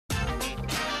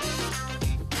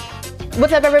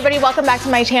What's up, everybody? Welcome back to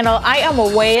my channel. I am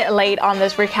way late on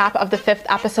this recap of the 5th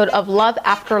episode of Love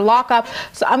After Lockup,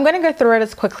 so I'm going to go through it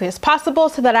as quickly as possible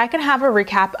so that I can have a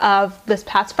recap of this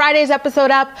past Friday's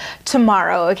episode up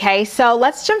tomorrow, okay? So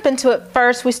let's jump into it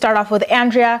first. We start off with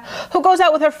Andrea, who goes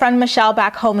out with her friend Michelle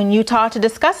back home in Utah to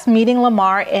discuss meeting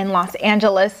Lamar in Los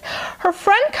Angeles. Her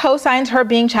friend co-signs her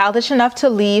being childish enough to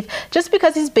leave just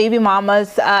because his baby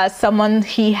mama's someone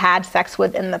he had sex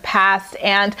with in the past,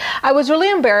 and I was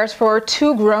really embarrassed for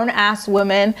two grown-ass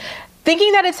women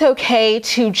thinking that it's okay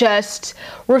to just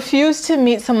refuse to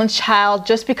meet someone's child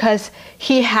just because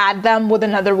he had them with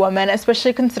another woman,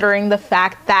 especially considering the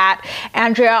fact that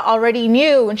Andrea already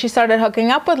knew when she started hooking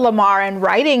up with Lamar and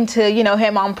writing to,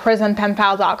 him on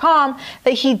prisonpenpal.com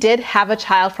that he did have a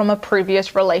child from a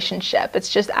previous relationship. It's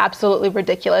just absolutely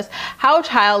ridiculous how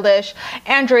childish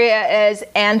Andrea is,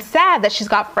 and sad that she's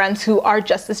got friends who are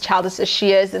just as childish as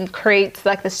she is, and creates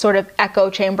like this sort of echo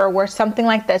chamber where something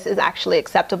like this is actually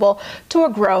acceptable to a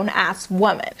grown-ass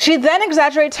woman. She then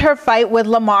exaggerates her fight with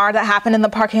Lamar that happened in the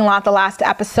parking lot the last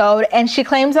episode, and she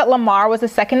claims that Lamar was a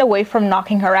second away from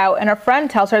knocking her out, and her friend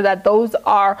tells her that those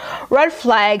are red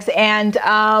flags, and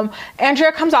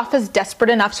Andrea comes off as desperate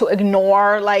enough to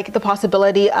ignore like the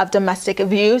possibility of domestic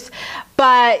abuse.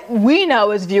 But we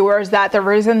know as viewers that the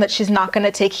reason that she's not going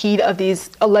to take heed of these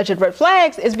alleged red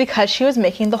flags is because she was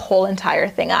making the whole entire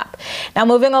thing up. Now,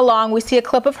 moving along, we see a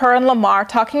clip of her and Lamar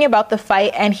talking about the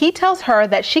fight, and he tells her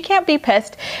that she can't be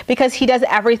pissed because he does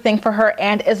everything for her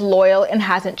and is loyal and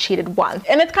hasn't cheated once.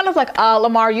 And it's kind of like,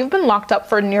 Lamar, you've been locked up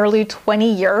for nearly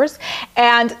 20 years,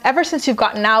 and ever since you've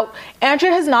gotten out,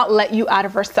 Andrea has not let you out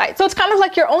of her sight. So it's kind of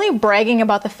like you're only bragging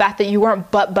about the fact that you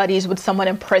weren't butt buddies with someone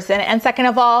in prison. And second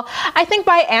of all, I think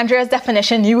by Andrea's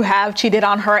definition, you have cheated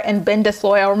on her and been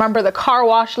disloyal. Remember the car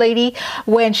wash lady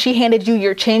when she handed you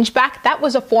your change back? That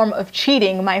was a form of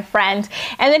cheating, my friend.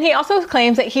 And then he also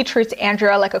claims that he treats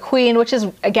Andrea like a queen, which is,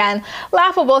 again,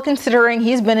 laughable considering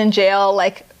he's been in jail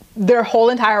like their whole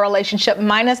entire relationship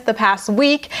minus the past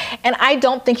week, and I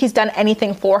don't think he's done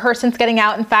anything for her since getting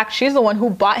out. In fact, she's the one who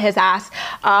bought his ass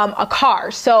a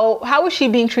car. So how is she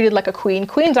being treated like a queen?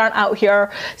 Queens aren't out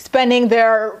here spending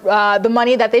their the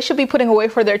money that they should be putting away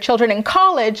for their children in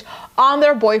college on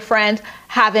their boyfriend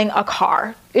having a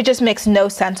car. It just makes no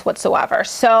sense whatsoever.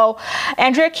 So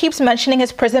Andrea keeps mentioning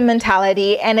his prison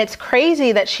mentality, and it's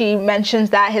crazy that she mentions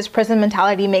that his prison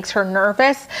mentality makes her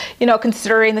nervous,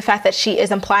 considering the fact that she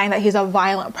is implying that he's a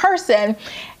violent person,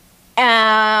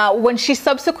 when she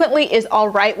subsequently is all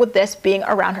right with this being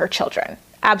around her children.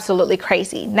 Absolutely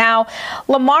crazy. Now,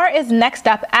 Lamar is next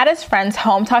up at his friend's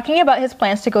home talking about his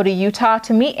plans to go to Utah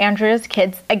to meet Andrea's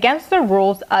kids against the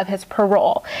rules of his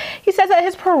parole. He says that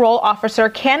his parole officer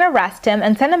can arrest him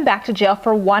and send him back to jail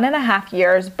for 1.5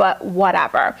 years, but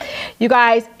whatever. You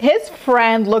guys, his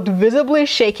friend looked visibly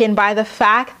shaken by the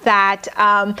fact that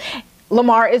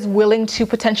Lamar is willing to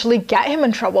potentially get him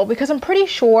in trouble, because I'm pretty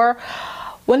sure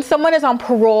when someone is on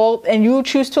parole and you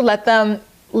choose to let them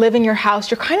live in your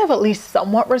house, you're kind of at least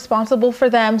somewhat responsible for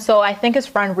them. So I think his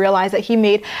friend realized that he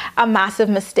made a massive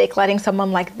mistake letting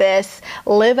someone like this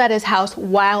live at his house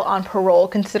while on parole,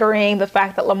 considering the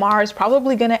fact that Lamar is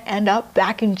probably going to end up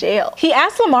back in jail. He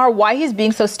asked Lamar why he's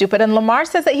being so stupid, and Lamar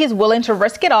says that he's willing to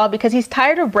risk it all because he's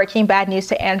tired of breaking bad news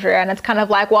to Andrea. And it's kind of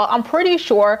like, well, I'm pretty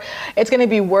sure it's going to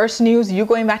be worse news, you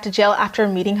going back to jail after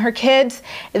meeting her kids,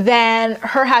 than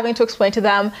her having to explain to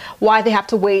them why they have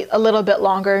to wait a little bit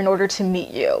longer in order to meet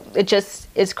you. It just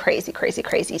is crazy, crazy,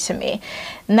 crazy to me.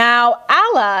 Now,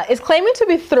 Alla is claiming to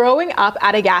be throwing up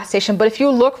at a gas station, but if you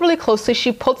look really closely,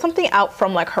 she pulled something out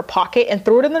from like her pocket and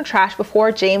threw it in the trash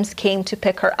before James came to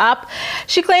pick her up.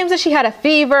 She claims that she had a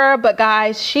fever, but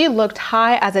guys, she looked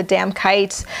high as a damn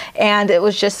kite, and it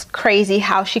was just crazy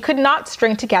how she could not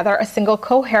string together a single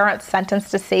coherent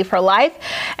sentence to save her life,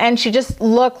 and she just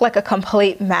looked like a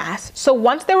complete mess. So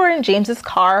once they were in James's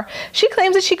car, she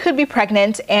claims that she could be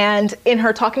pregnant, and in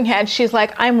her talking head, she's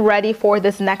like, I'm ready for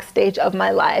this next stage of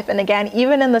my life. And again,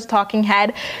 even in this talking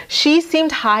head, she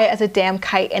seemed high as a damn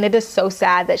kite, and it is so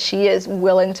sad that she is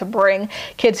willing to bring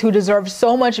kids who deserve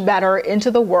so much better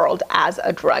into the world as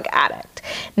a drug addict.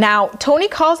 Now, Tony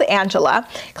calls Angela,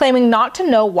 claiming not to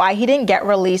know why he didn't get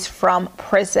released from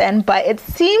prison, but it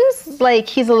seems like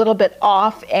he's a little bit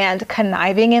off and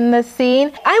conniving in this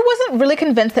scene. I wasn't really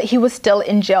convinced that he was still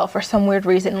in jail for some weird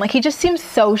reason. Like, he just seems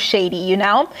so shady,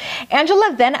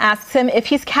 Angela then asks him if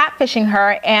he's catfishing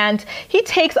her, and he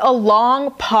takes a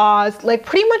long pause, like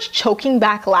pretty much choking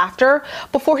back laughter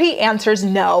before he answers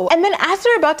no. And then as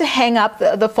they're about to hang up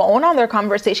the phone on their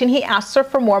conversation, he asks her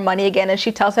for more money again, and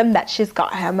she tells him that she's she's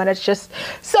got him. And it's just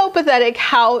so pathetic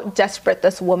how desperate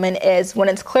this woman is when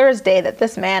it's clear as day that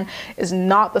this man is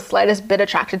not the slightest bit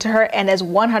attracted to her and is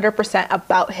 100%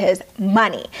 about his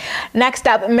money. Next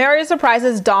up, Mary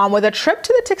surprises Dom with a trip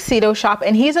to the tuxedo shop,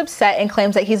 and he's upset and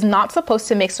claims that he's not supposed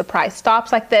to make surprise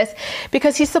stops like this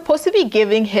because he's supposed to be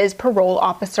giving his parole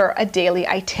officer a daily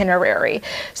itinerary.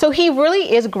 So he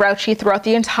really is grouchy throughout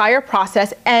the entire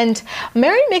process, and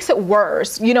Mary makes it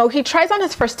worse. You know, he tries on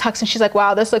his first tux and she's like,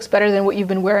 wow, this looks better than what you've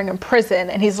been wearing in prison.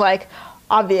 And he's like,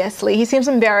 obviously, he seems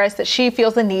embarrassed that she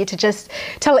feels the need to just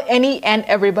tell any and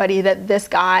everybody that this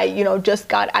guy, you know, just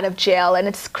got out of jail. And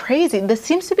it's crazy. This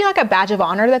seems to be like a badge of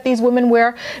honor that these women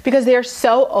wear because they are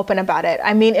so open about it.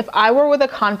 I mean, if I were with a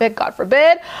convict, God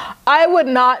forbid, I would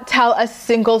not tell a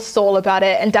single soul about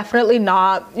it, and definitely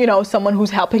not, you know, someone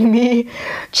who's helping me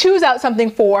choose out something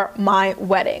for my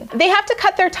wedding. They have to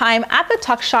cut their time at the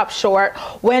tuck shop short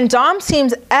when Dom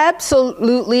seems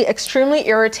absolutely extremely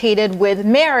irritated with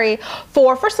Mary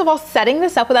for, first of all, setting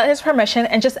this up without his permission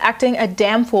and just acting a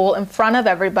damn fool in front of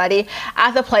everybody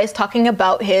at the place, talking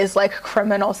about his like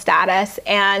criminal status.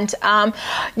 And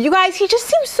you guys, he just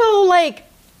seems so like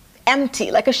empty,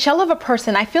 like a shell of a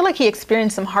person. I feel like he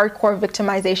experienced some hardcore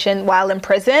victimization while in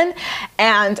prison,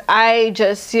 and I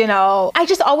just, you know, I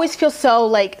just always feel so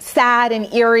like sad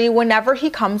and eerie whenever he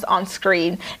comes on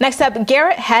screen. Next up,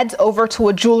 Garrett heads over to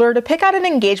a jeweler to pick out an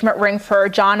engagement ring for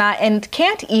Jonna and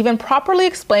can't even properly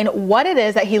explain what it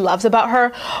is that he loves about her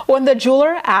when the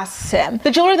jeweler asks him.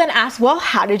 The jeweler then asks, well,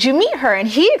 how did you meet her? And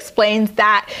he explains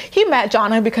that he met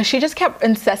Jonna because she just kept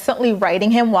incessantly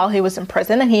writing him while he was in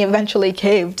prison, and he eventually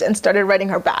caved and started writing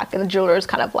her back. And the jeweler is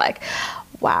kind of like,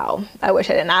 wow, I wish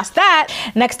I didn't ask that.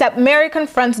 Next up, Mary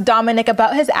confronts Dominic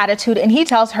about his attitude, and he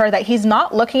tells her that he's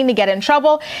not looking to get in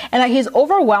trouble and that he's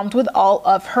overwhelmed with all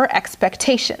of her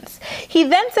expectations. He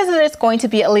then says that it's going to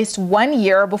be at least 1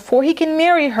 year before he can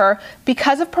marry her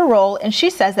because of parole, and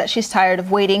she says that she's tired of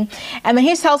waiting. And then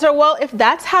he tells her, well, if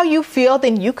that's how you feel,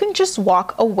 then you can just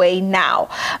walk away now.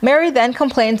 Mary then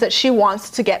complains that she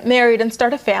wants to get married and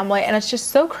start a family, and it's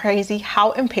just so crazy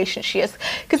how impatient she is,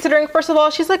 considering, first of all,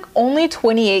 she's like only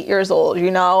 28 years old, you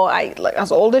know, like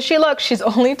as old as she looks, she's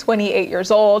only 28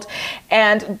 years old.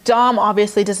 And Dom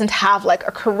obviously doesn't have like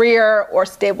a career or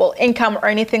stable income or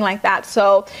anything like that.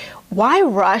 So why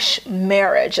rush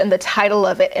marriage and the title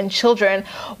of it and children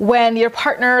when your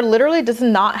partner literally does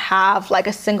not have like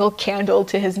a single candle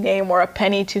to his name or a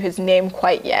penny to his name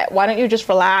quite yet? Why don't you just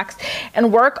relax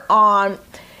and work on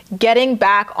getting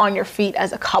back on your feet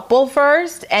as a couple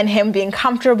first, and him being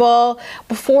comfortable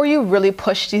before you really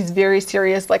push these very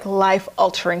serious, like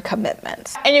life-altering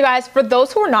commitments. And you guys, for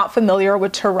those who are not familiar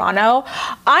with Toronto,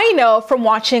 I know from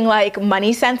watching like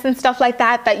Money Sense and stuff like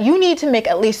that, that you need to make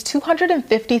at least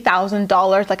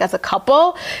 $250,000 like as a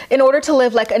couple in order to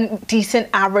live like a decent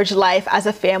average life as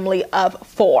a family of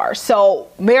 4. So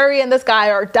Mary and this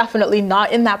guy are definitely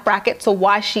not in that bracket. So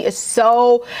why she is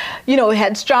so, you know,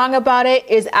 headstrong about it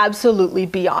is absolutely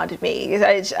beyond me.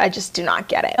 I just do not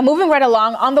get it. And moving right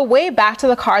along, on the way back to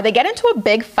the car, they get into a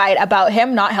big fight about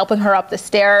him not helping her up the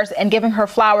stairs and giving her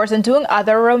flowers and doing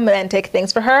other romantic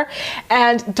things for her.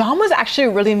 And Dom was actually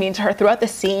really mean to her throughout the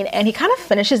scene, and he kind of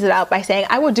finishes it out by saying,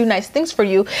 I would do nice things for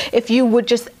you if you would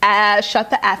just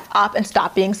shut the F up and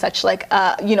stop being such like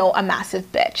you know, a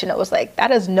massive bitch. And it was like,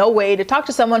 that is no way to talk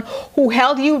to someone who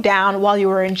held you down while you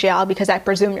were in jail, because I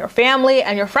presume your family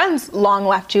and your friends long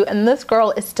left you, and this girl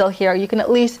is still here. You can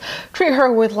at least treat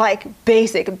her with like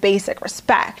basic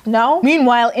respect, no?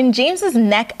 Meanwhile, in James's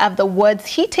neck of the woods,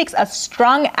 he takes a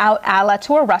strung out Alla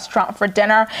to a restaurant for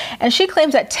dinner, and she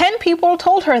claims that 10 people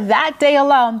told her that day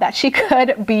alone that she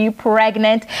could be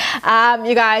pregnant.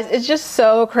 You guys, it's just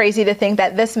so crazy to think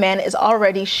that this man is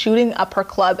already shooting up her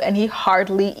club and he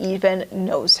hardly even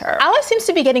knows her. Alla seems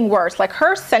to be getting worse. Like,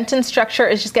 her sentence structure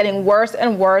is just getting worse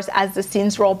and worse as the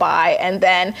scenes roll by, and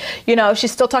then, you know,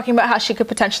 she's still talking about how she could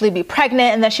potentially be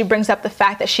pregnant, and then she brings up the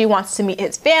fact that she wants to meet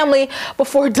his family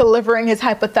before delivering his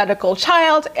hypothetical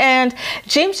child. And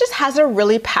James just has a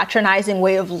really patronizing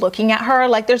way of looking at her.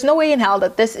 Like, there's no way in hell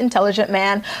that this intelligent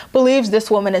man believes this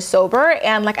woman is sober,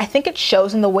 and like, I think it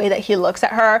shows in the way that he looks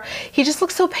at her. He just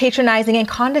looks so patronizing and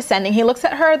condescending. He looks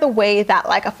at her the way that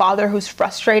like a father who's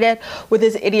frustrated with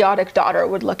his idiotic daughter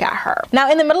would look at her.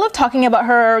 Now, in the middle of talking about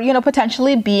her, you know,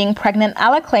 potentially being pregnant,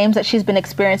 Alla claims that she's been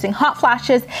experiencing hot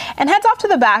flashes and heads off to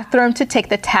the bathroom to take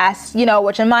the test, you know,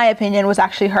 which in my opinion was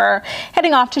actually her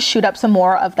heading off to shoot up some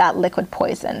more of that liquid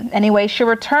poison. Anyway, she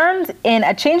returns in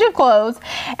a change of clothes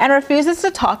and refuses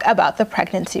to talk about the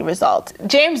pregnancy result.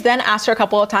 James then asked her a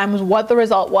couple of times what the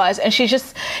result was, and she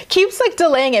just keeps like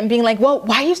delaying it and being like, well,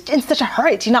 why are you in such a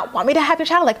hurry? Do you not want me to have your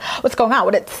child? Like, what's going on?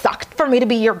 Would it suck for me to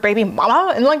be your baby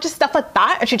mama? And like just stuff like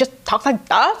that. And she just talks like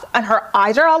that, and her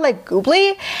eyes are all like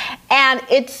googly. And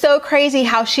it's so crazy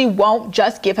how she won't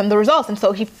just give him the results. And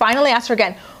so he finally asked her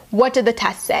again, what did the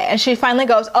test say? And she finally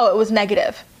goes, oh, it was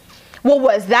negative. Well,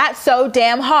 was that so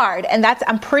damn hard? And that's,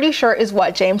 I'm pretty sure, is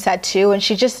what James said too. And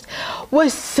she just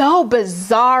was so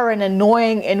bizarre and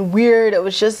annoying and weird. It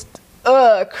was just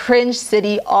cringe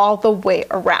city all the way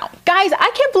around. Guys,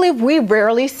 I can't believe we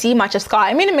rarely see much of Scott.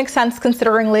 I mean, it makes sense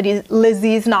considering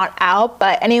Lizzie's not out,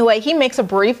 but anyway, he makes a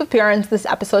brief appearance this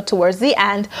episode towards the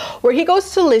end where he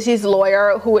goes to Lizzie's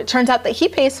lawyer, who it turns out that he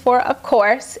pays for, of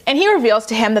course, and he reveals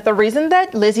to him that the reason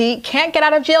that Lizzie can't get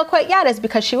out of jail quite yet is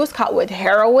because she was caught with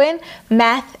heroin,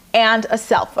 meth, and a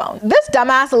cell phone. This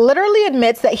dumbass literally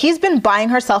admits that he's been buying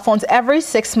her cell phones every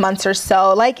 6 months or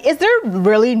so. Like, is there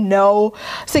really no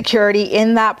security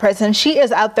in that prison? She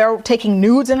is out there taking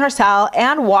nudes in her cell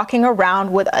and walking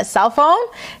around with a cell phone.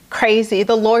 Crazy.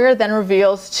 The lawyer then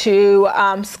reveals to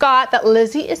Scott that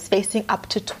Lizzie is facing up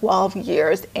to 12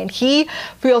 years, and he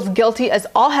feels guilty as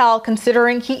all hell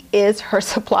considering he is her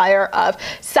supplier of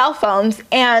cell phones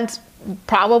and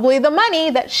probably the money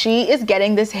that she is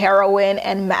getting this heroin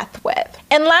and meth with.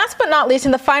 And last but not least,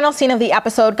 in the final scene of the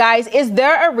episode, guys, is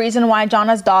there a reason why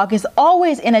Jonna's dog is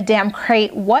always in a damn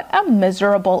crate? What a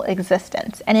miserable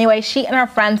existence. Anyway, she and her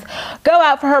friends go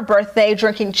out for her birthday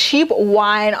drinking cheap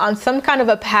wine on some kind of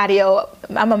a patio.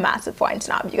 I'm a massive wine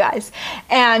snob, you guys.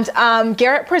 And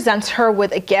Garrett presents her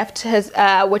with a gift,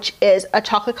 which is a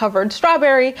chocolate covered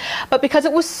strawberry, but because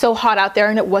it was so hot out there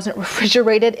and it wasn't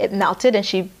refrigerated, it melted and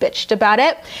she bitched about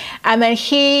it. And then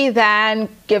he then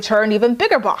gives her an even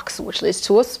bigger box, which leads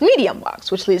to a medium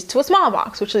box, which leads to a small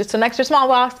box, which leads to an extra small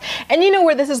box. And you know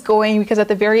where this is going, because at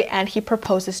the very end he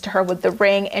proposes to her with the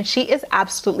ring, and she is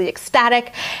absolutely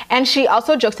ecstatic. And she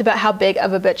also jokes about how big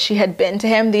of a bitch she had been to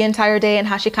him the entire day and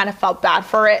how she kind of felt bad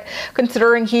for it,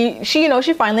 considering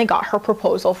she finally got her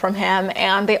proposal from him,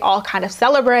 and they all kind of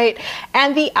celebrate,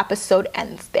 and the episode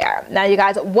ends there. Now, you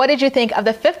guys, what did you think of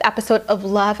the 5th episode of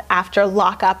Love After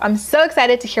Lockup? I'm so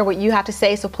excited to hear what you have to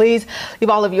say, so please leave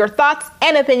all of your thoughts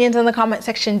and opinions in the comment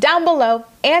section down below,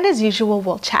 and as usual,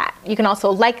 we'll chat. You can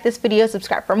also like this video,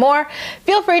 subscribe for more,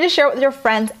 feel free to share it with your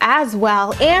friends as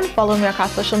well, and follow me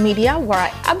across social media where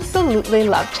I absolutely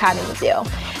love chatting with you.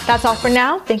 That's all for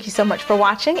now. Thank you so much for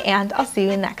watching, and I'll see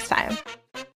you next time.